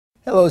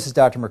Hello, this is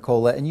Dr.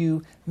 Mercola, and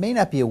you may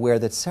not be aware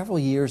that several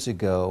years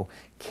ago,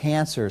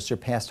 cancer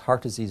surpassed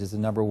heart disease as the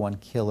 #1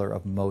 killer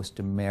of most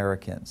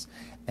Americans.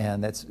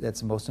 And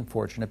that's most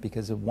unfortunate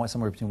because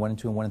somewhere between 1 in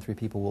 2 and 1 in 3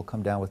 people will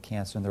come down with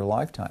cancer in their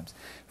lifetimes.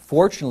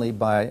 Fortunately,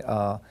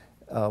 by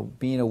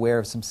being aware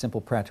of some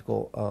simple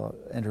practical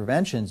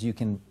interventions, you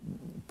can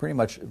pretty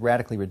much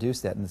radically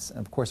reduce that. And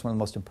of course, one of the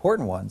most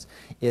important ones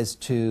is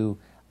to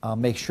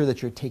make sure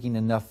that you're taking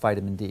enough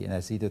vitamin D, and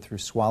that's either through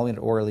swallowing it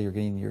orally or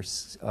getting your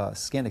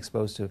skin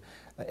exposed to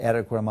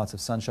adequate amounts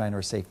of sunshine or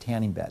a safe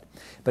tanning bed.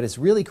 But it's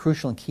really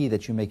crucial and key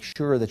that you make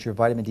sure that your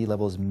vitamin D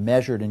level is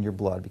measured in your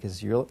blood,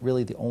 because you're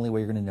really the only way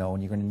you're going to know,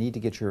 and you're going to need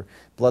to get your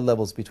blood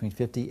levels between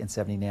 50 and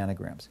 70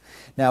 nanograms.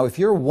 Now, if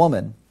you're a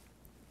woman,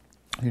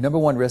 your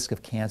 #1 risk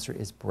of cancer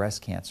is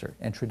breast cancer,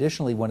 and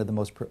traditionally one of the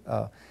most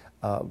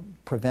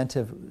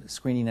preventive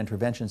screening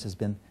interventions has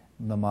been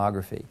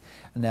mammography.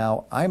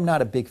 Now, I'm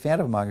not a big fan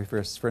of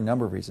mammography for a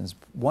number of reasons.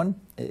 One,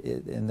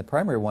 and the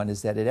primary one,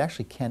 is that it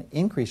actually can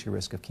increase your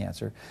risk of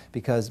cancer,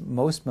 because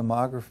most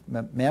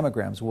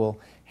mammograms will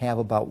have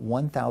about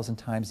 1,000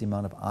 times the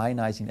amount of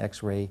ionizing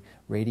X-ray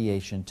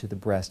radiation to the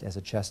breast as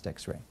a chest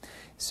X-ray.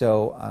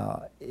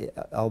 So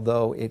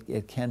although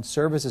it can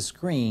serve as a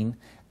screen,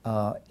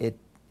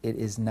 it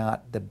is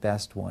not the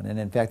best one. And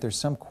in fact, there's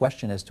some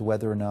question as to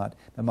whether or not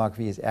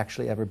mammography has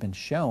actually ever been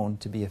shown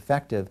to be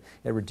effective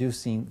at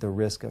reducing the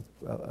risk of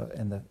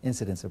and the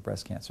incidence of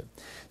breast cancer.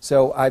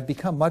 So I've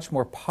become much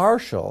more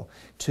partial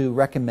to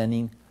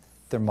recommending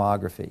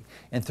thermography.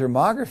 And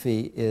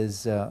thermography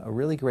is a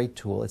really great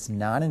tool. It's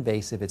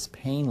non-invasive, it's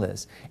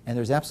painless, and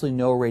there's absolutely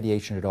no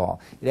radiation at all.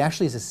 It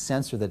actually is a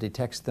sensor that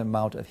detects the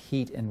amount of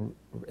heat and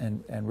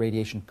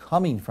radiation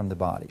coming from the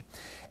body.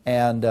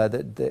 And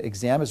the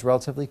exam is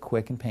relatively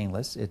quick and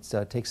painless. It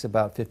takes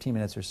about 15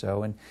 minutes or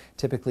so, and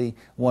typically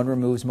one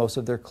removes most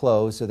of their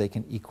clothes so they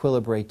can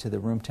equilibrate to the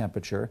room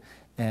temperature,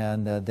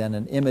 and then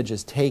an image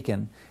is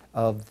taken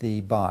of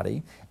the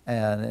body,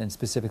 and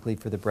specifically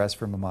for the breast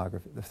for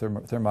mammography,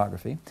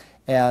 thermography.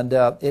 And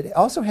it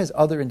also has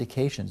other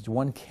indications.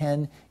 One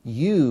can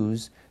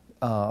use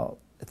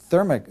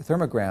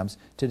thermograms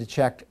to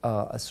detect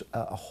a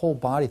whole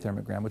body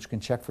thermogram, which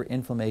can check for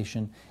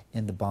inflammation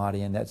in the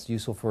body, and that's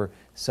useful for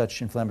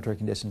such inflammatory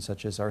conditions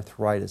such as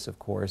arthritis, of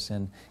course,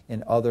 and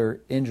in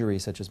other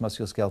injuries such as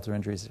musculoskeletal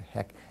injuries,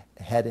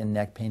 head and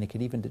neck pain. It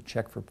can even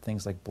check for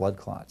things like blood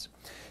clots.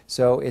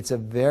 So it's a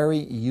very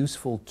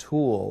useful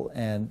tool,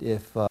 and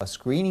if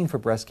screening for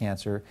breast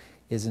cancer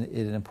is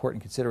an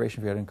important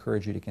consideration for you, I'd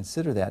encourage you to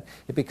consider that.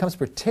 It becomes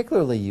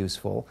particularly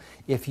useful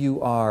if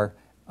you are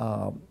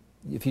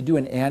if you do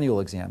an annual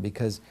exam,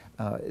 because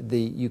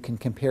you can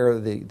compare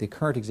the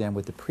current exam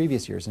with the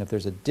previous years, and if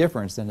there's a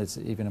difference, then it's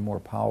even a more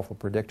powerful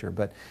predictor.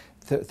 But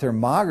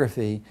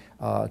thermography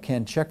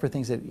can check for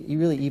things that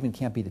really even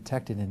can't be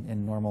detected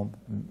in normal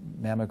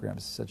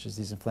mammograms, such as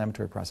these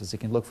inflammatory processes. It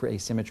can look for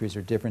asymmetries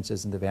or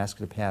differences in the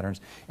vascular patterns,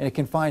 and it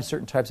can find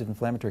certain types of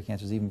inflammatory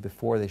cancers even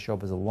before they show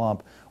up as a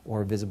lump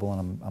or visible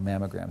on a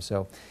mammogram.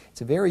 So it's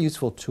a very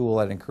useful tool.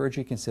 I'd encourage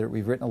you to consider it.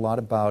 We've written a lot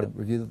about it.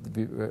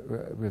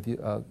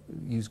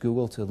 Use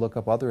Google to look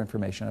up other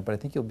information, but I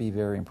think you'll be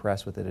very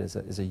impressed with it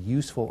as a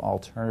useful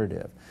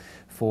alternative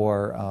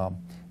for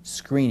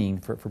screening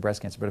for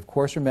breast cancer. But of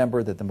course,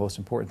 remember that the most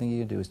important thing you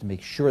can do is to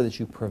make sure that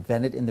you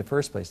prevent it in the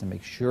first place, and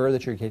make sure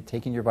that you're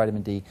taking your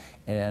vitamin D,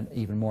 and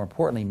even more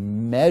importantly,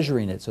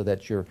 measuring it so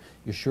that you're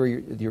sure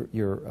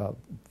your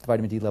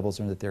vitamin D levels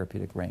are in the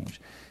therapeutic range.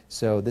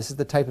 So this is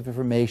the type of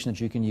information that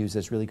you can use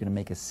that's really going to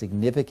make a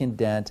significant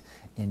dent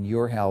in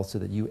your health, so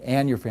that you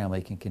and your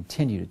family can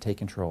continue to take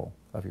control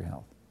of your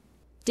health.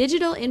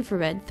 Digital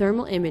infrared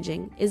thermal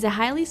imaging is a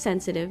highly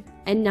sensitive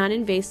and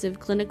non-invasive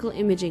clinical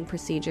imaging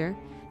procedure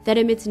that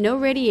emits no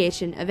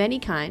radiation of any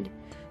kind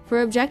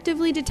for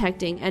objectively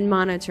detecting and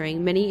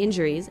monitoring many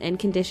injuries and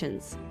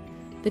conditions.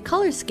 The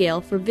color scale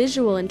for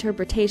visual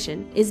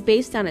interpretation is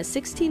based on a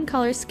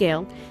 16-color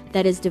scale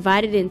that is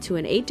divided into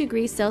an 8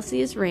 degrees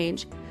Celsius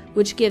range,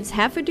 which gives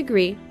half a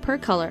degree per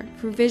color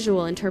for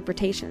visual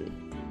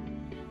interpretation.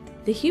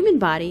 The human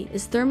body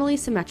is thermally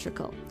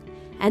symmetrical,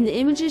 and the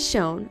images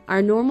shown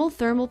are normal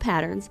thermal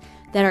patterns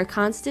that are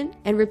constant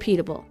and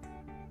repeatable.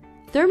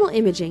 Thermal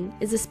imaging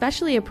is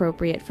especially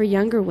appropriate for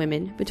younger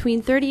women between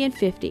 30 and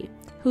 50,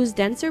 whose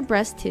denser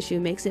breast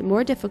tissue makes it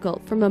more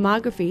difficult for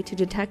mammography to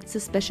detect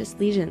suspicious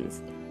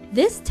lesions.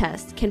 This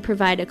test can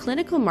provide a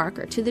clinical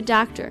marker to the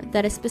doctor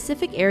that a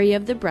specific area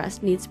of the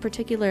breast needs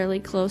particularly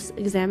close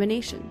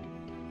examination.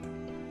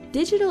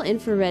 Digital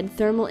infrared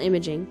thermal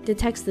imaging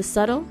detects the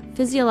subtle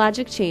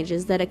physiologic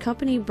changes that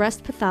accompany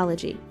breast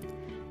pathology,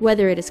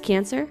 whether it is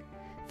cancer,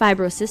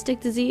 fibrocystic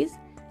disease,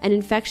 an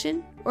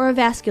infection, or a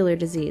vascular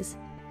disease.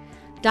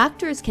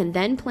 Doctors can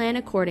then plan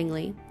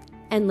accordingly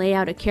and lay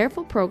out a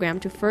careful program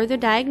to further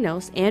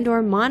diagnose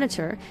and/or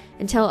monitor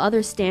until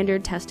other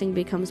standard testing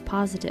becomes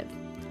positive.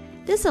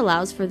 This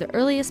allows for the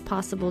earliest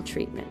possible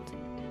treatment.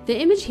 The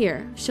image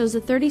here shows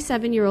a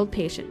 37-year-old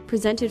patient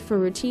presented for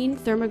routine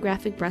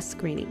thermographic breast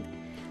screening.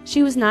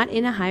 She was not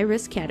in a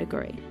high-risk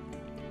category.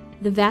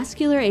 The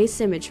vascular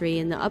asymmetry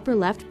in the upper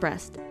left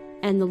breast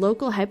and the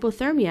local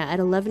hypothermia at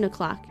 11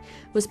 o'clock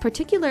was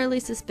particularly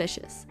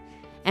suspicious,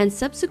 and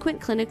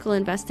subsequent clinical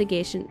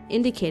investigation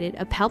indicated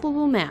a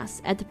palpable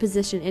mass at the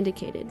position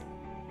indicated.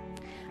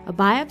 A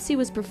biopsy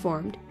was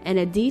performed, and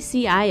a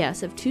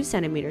DCIS of 2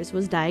 centimeters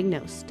was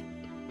diagnosed.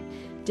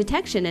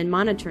 Detection and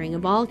monitoring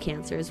of all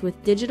cancers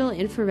with digital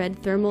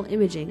infrared thermal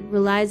imaging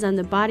relies on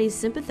the body's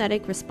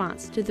sympathetic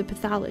response to the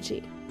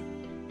pathology.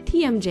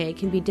 TMJ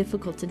can be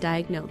difficult to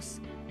diagnose.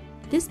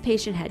 This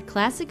patient had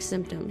classic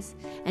symptoms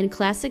and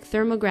classic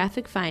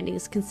thermographic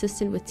findings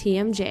consistent with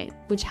TMJ,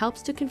 which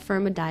helps to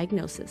confirm a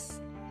diagnosis.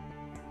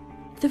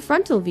 The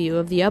frontal view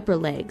of the upper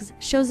legs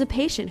shows a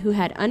patient who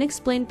had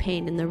unexplained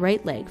pain in the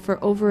right leg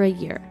for over a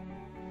year.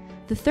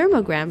 The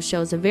thermogram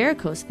shows a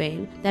varicose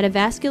vein that a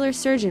vascular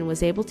surgeon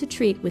was able to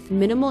treat with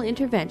minimal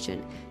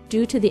intervention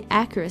due to the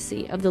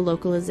accuracy of the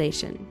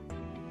localization.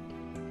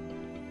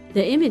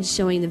 The image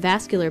showing the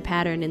vascular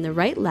pattern in the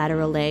right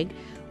lateral leg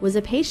was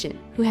a patient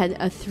who had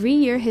a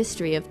 3-year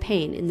history of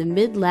pain in the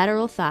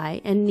mid-lateral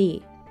thigh and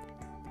knee.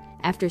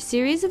 After a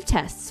series of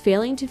tests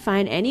failing to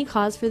find any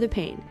cause for the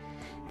pain,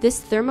 this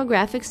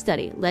thermographic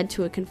study led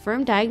to a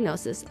confirmed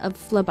diagnosis of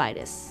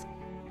phlebitis.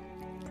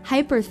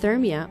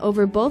 Hyperthermia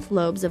over both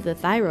lobes of the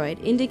thyroid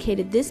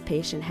indicated this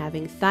patient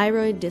having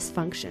thyroid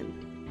dysfunction.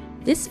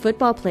 This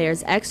football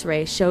player's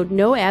X-ray showed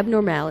no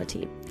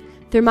abnormality.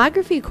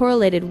 Thermography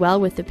correlated well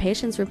with the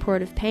patient's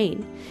report of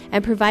pain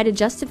and provided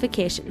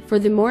justification for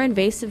the more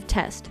invasive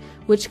test,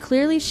 which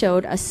clearly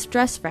showed a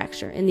stress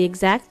fracture in the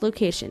exact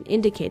location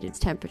indicated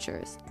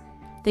temperatures.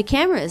 The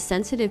camera is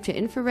sensitive to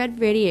infrared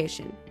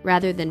radiation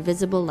rather than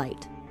visible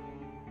light.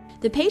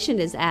 The patient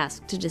is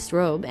asked to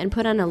disrobe and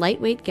put on a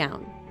lightweight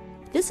gown.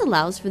 This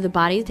allows for the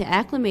body to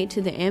acclimate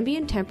to the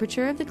ambient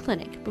temperature of the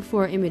clinic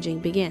before imaging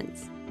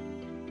begins.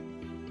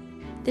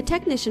 The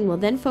technician will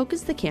then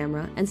focus the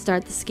camera and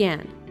start the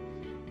scan.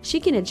 She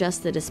can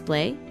adjust the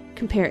display,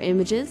 compare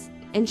images,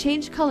 and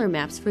change color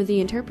maps for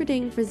the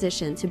interpreting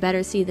physician to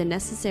better see the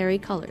necessary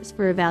colors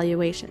for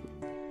evaluation.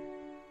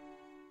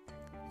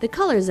 The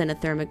colors in a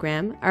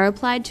thermogram are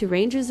applied to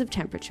ranges of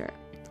temperature.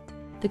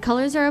 The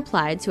colors are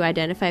applied to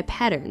identify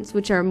patterns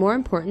which are more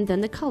important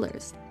than the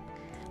colors.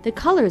 The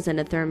colors in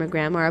a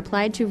thermogram are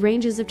applied to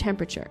ranges of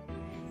temperature.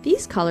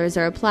 These colors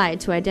are applied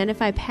to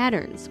identify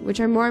patterns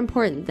which are more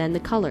important than the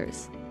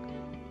colors.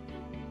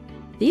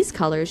 These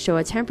colors show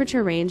a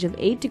temperature range of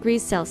 8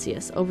 degrees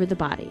Celsius over the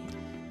body.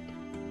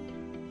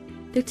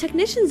 The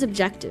technician's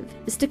objective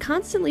is to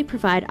constantly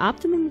provide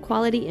optimum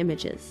quality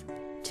images.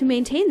 To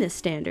maintain this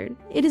standard,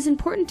 it is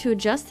important to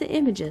adjust the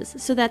images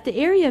so that the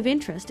area of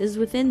interest is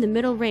within the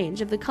middle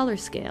range of the color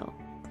scale.